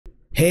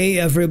Hey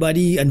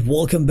everybody, and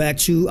welcome back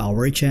to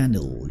our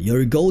channel,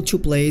 your go-to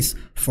place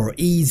for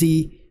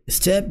easy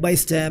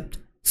step-by-step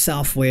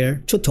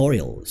software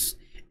tutorials.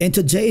 In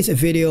today's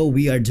video,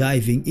 we are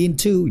diving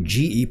into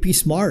GEP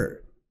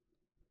SMART,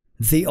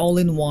 the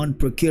all-in-one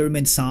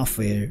procurement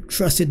software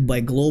trusted by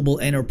global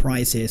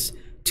enterprises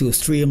to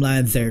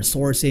streamline their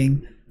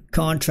sourcing,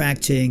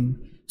 contracting,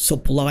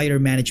 supplier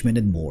management,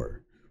 and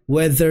more.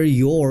 Whether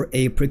you're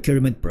a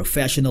procurement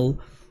professional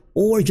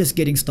or just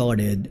getting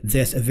started,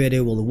 this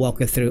video will walk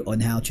you through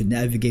on how to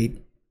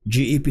navigate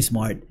GEP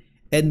SMART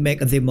and make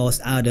the most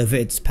out of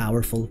its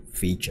powerful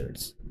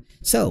features.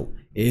 So,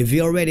 if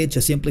you're ready to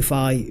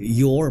simplify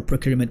your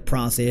procurement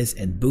process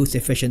and boost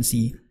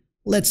efficiency,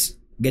 let's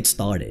get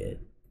started.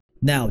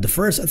 Now, the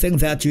first thing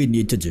that you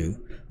need to do,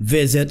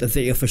 visit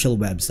the official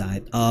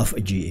website of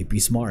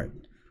GEP SMART.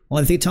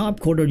 On the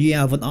top corner, you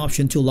have an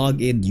option to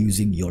log in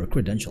using your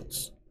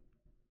credentials.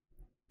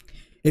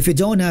 If you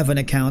don't have an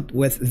account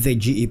with the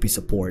GEP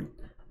support,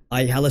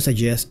 I highly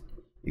suggest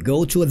you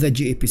go to the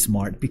GEP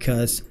SMART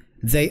because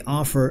they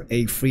offer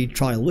a free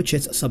trial which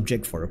is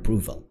subject for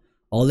approval.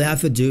 All you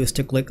have to do is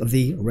to click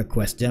the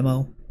request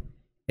demo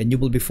and you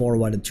will be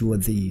forwarded to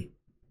the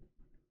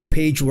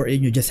page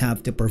wherein you just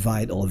have to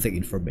provide all the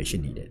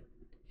information needed.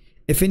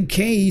 If in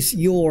case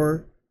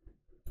your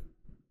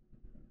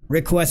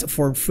request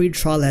for free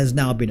trial has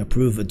now been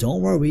approved,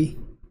 don't worry.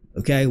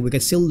 Okay, we can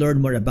still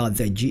learn more about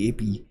the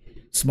GEP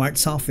SMART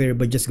software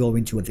by just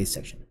going to this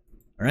section.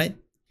 All right,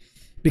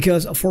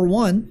 because for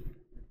one,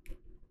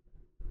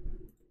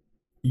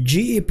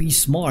 GEP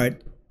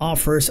SMART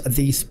offers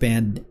the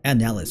spend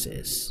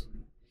analysis.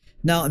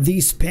 Now,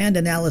 the spend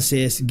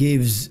analysis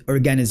gives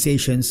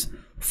organizations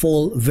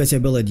full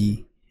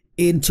visibility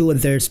into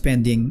their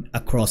spending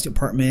across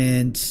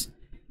departments,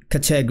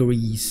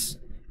 categories,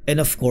 and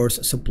of course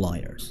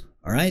suppliers.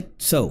 All right,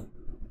 so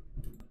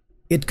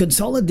it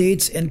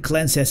consolidates and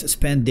cleanses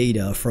spend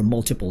data from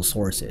multiple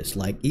sources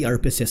like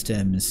ERP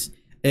systems,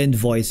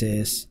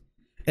 invoices,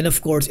 and of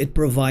course it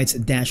provides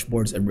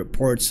dashboards and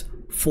reports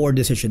for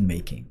decision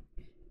making,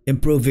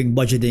 improving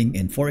budgeting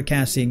and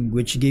forecasting,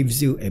 which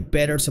gives you a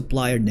better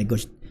supplier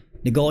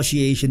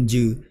negotiation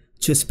due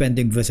to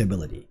spending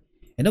visibility,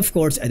 and of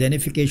course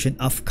identification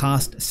of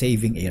cost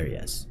saving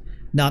areas.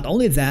 Not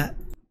only that,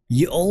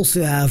 you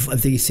also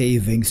have the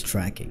savings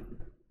tracking.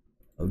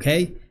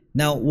 Okay,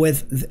 now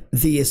with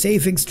the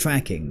savings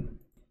tracking,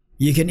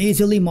 you can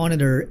easily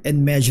monitor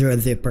and measure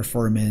the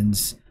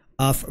performance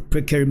of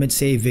procurement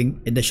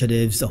saving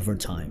initiatives over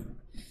time.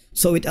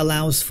 So it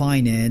allows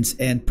finance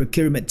and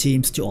procurement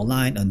teams to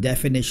align on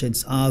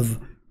definitions of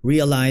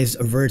realized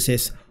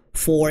versus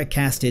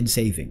forecasted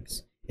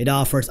savings. It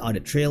offers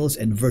audit trails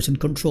and version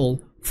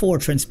control for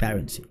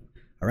transparency.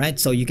 All right,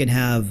 so you can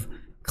have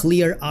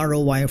clear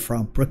ROI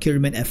from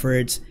procurement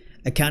efforts,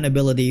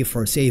 accountability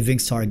for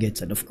savings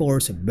targets, and of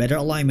course better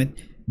alignment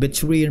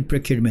between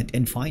procurement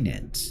and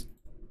finance.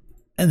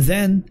 And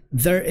then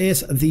there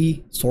is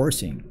the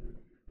sourcing.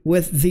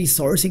 With the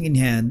sourcing in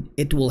hand,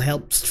 it will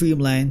help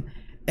streamline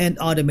and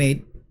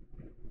automate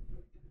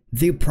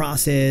the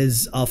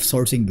process of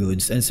sourcing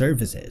goods and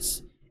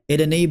services.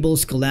 It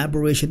enables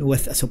collaboration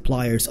with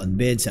suppliers on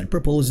bids and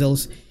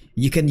proposals.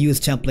 You can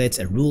use templates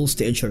and rules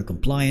to ensure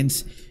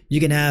compliance. You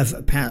can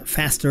have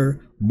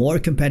faster, more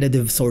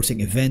competitive sourcing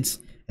events,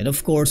 and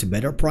of course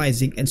better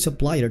pricing and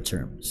supplier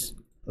terms.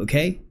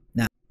 Okay,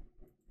 now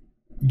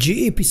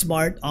GEP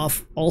SMART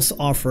also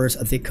offers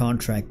the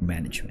contract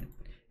management.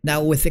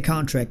 Now with the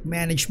contract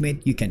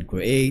management, you can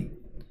create,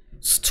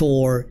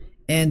 store,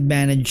 and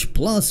manage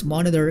plus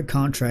monitor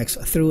contracts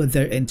through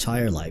their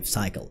entire life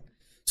cycle.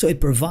 So it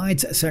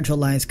provides a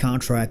centralized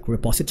contract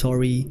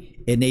repository,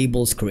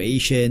 enables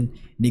creation,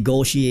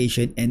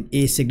 negotiation, and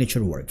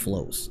e-signature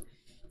workflows.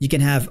 You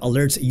can have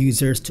alerts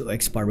users to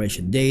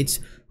expiration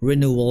dates,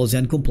 renewals,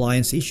 and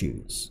compliance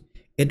issues.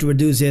 It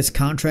reduces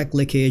contract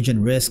leakage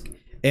and risk,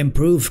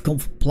 improves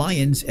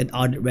compliance and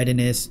audit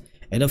readiness,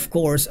 and of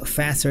course,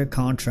 faster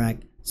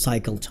contract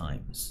cycle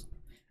times.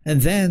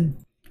 And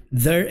then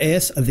there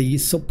is the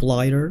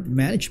supplier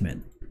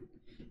management.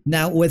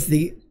 Now, with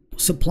the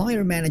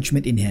supplier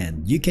management in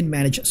hand, you can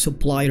manage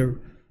supplier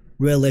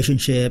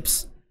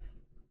relationships,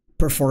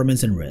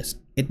 performance, and risk.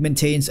 It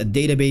maintains a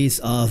database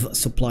of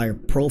supplier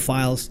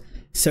profiles,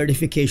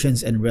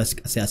 certifications, and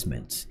risk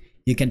assessments.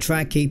 You can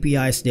track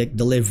KPIs like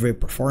delivery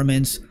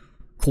performance,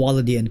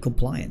 quality, and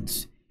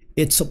compliance.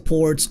 It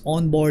supports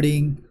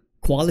onboarding,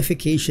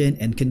 qualification,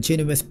 and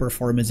continuous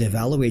performance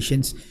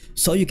evaluations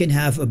so you can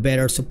have a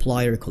better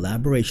supplier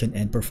collaboration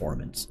and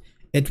performance.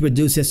 It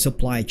reduces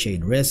supply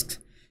chain risks,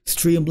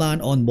 streamline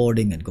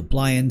onboarding and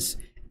compliance,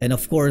 and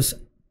of course,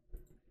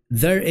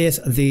 there is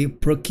the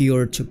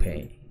procure to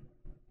pay.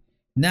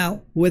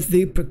 Now, with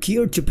the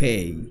procure to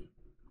pay,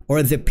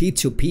 or the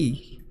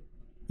P2P,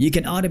 you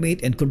can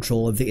automate and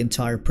control the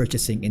entire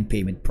purchasing and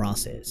payment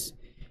process.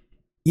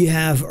 You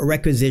have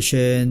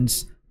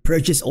requisitions,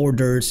 purchase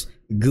orders,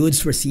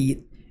 goods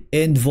receipt,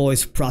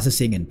 invoice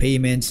processing and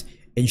payments,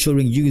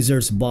 ensuring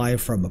users buy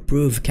from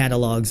approved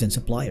catalogs and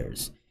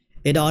suppliers.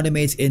 It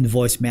automates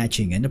invoice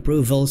matching and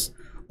approvals,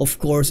 of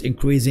course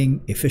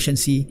increasing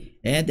efficiency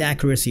and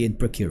accuracy in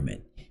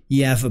procurement.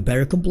 You have a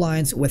better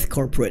compliance with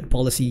corporate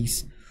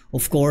policies,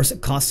 of course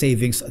cost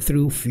savings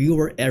through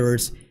fewer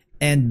errors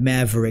and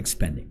maverick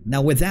spending.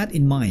 Now with that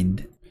in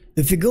mind,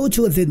 if you go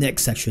to the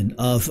next section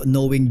of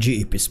knowing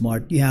GEP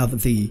Smart, you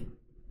have the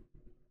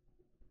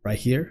right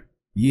here,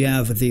 you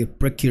have the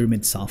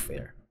procurement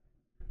software.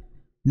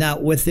 Now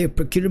with the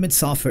procurement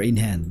software in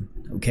hand,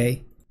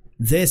 okay,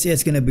 this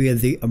is going to be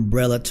the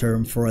umbrella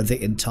term for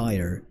the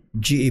entire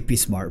GEP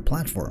Smart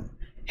platform,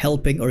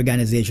 helping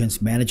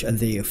organizations manage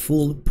the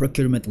full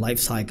procurement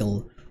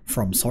lifecycle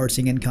from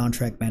sourcing and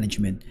contract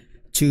management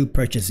to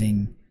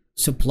purchasing,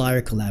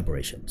 supplier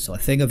collaboration. So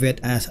think of it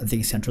as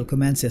the central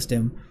command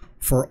system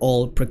for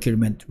all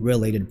procurement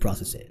related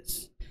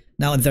processes.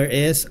 Now there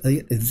is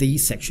the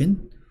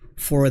section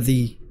for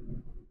the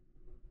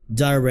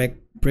direct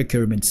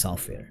procurement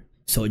software.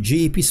 So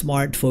GEP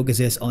Smart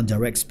focuses on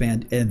direct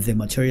spend in the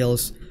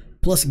materials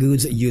plus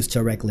goods used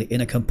directly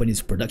in a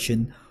company's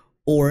production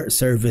or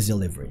service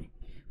delivery.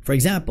 For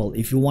example,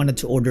 if you wanted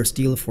to order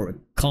steel for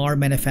car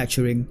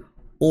manufacturing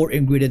or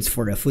ingredients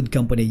for a food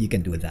company, you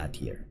can do that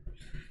here.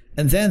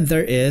 And then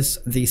there is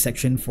the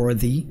section for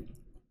the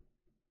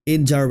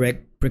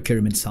indirect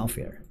procurement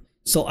software.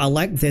 So I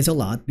like this a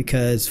lot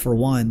because, for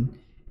one,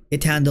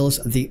 it handles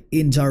the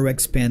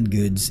indirect spend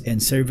goods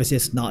and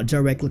services not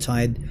directly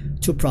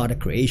tied to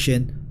product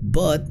creation,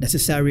 but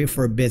necessary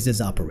for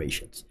business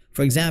operations.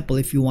 For example,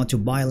 if you want to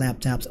buy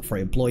laptops for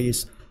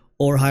employees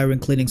or hiring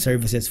cleaning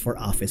services for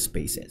office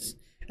spaces.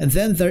 And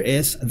then there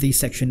is the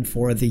section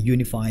for the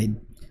unified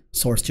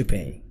source to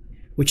pay,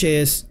 which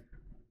is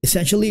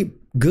essentially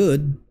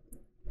good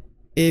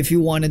if you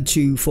wanted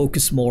to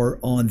focus more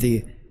on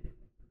the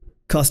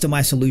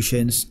customized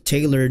solutions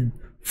tailored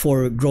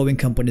for growing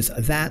companies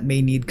that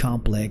may need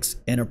complex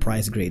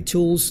enterprise grade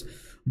tools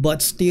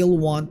but still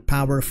want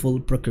powerful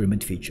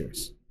procurement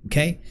features.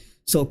 Okay,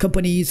 so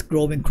companies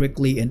growing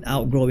quickly and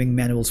outgrowing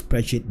manual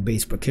spreadsheet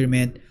based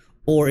procurement,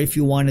 or if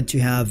you wanted to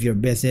have your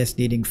business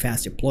needing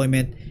fast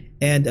deployment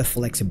and a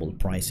flexible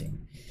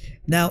pricing.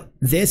 Now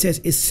this is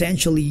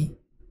essentially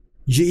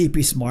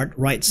GEP Smart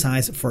right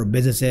size for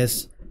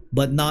businesses,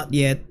 but not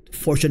yet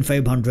Fortune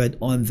 500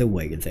 on the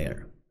way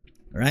there.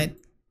 Right?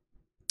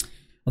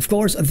 Of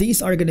course,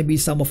 these are going to be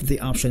some of the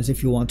options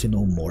if you want to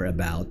know more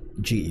about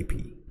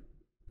GEP.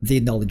 The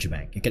knowledge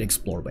bank, you can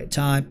explore by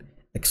type,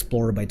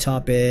 explore by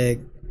topic.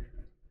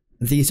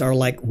 These are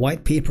like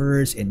white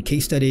papers and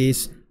case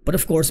studies, but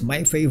of course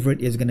my favorite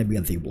is going to be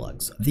the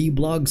blogs. The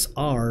blogs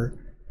are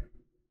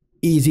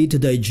easy to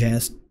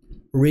digest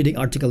reading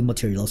article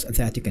materials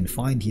that you can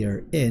find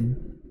here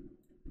in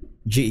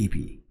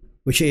GEP,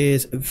 which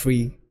is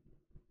free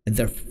in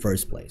the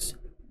first place.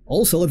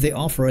 Also, they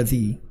offer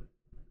the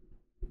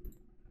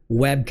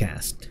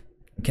webcast.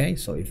 Okay,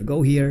 so if you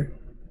go here,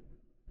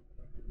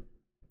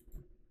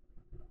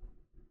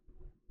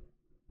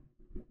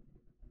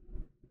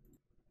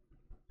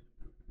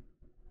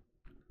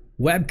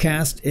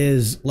 webcast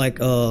is like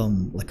a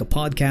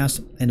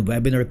podcast and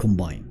webinar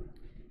combined,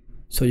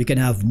 so you can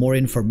have more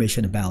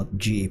information about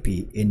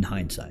GEP in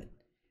hindsight.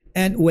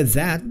 And with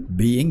that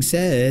being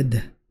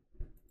said,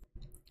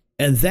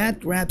 and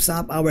that wraps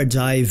up our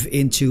dive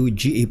into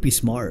GEP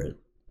Smart.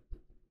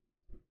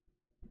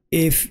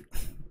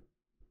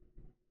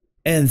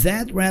 And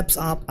that wraps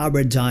up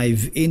our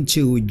dive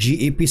into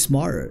GEP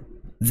Smart,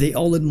 the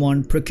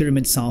all-in-one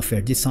procurement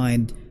software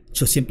designed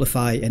to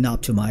simplify and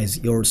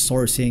optimize your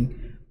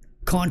sourcing,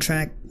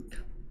 contract.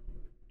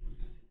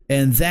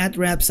 And that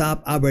wraps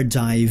up our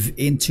dive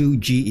into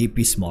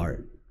GEP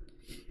Smart.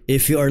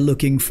 If you are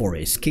looking for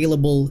a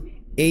scalable,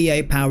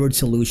 AI-powered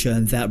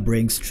solution that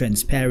brings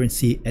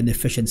transparency and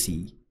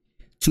efficiency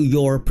to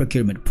your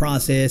procurement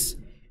process,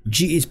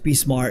 GEP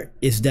Smart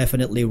is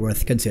definitely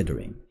worth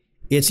considering.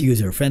 It's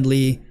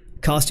user-friendly,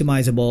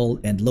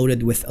 customizable, and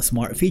loaded with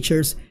smart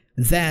features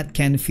that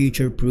can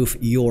future-proof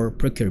your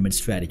procurement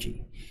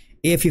strategy.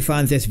 If you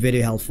found this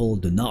video helpful,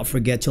 do not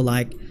forget to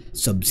like,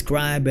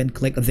 subscribe, and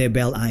click the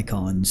bell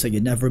icon so you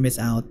never miss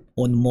out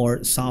on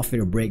more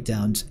software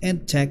breakdowns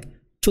and tech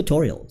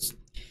tutorials.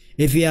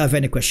 If you have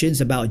any questions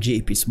about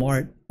GEP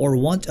Smart or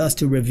want us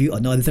to review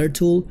another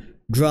tool,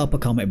 drop a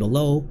comment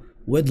below.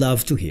 We'd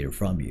love to hear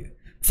from you.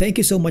 Thank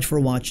you so much for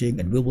watching,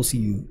 and we will see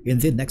you in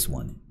the next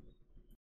one.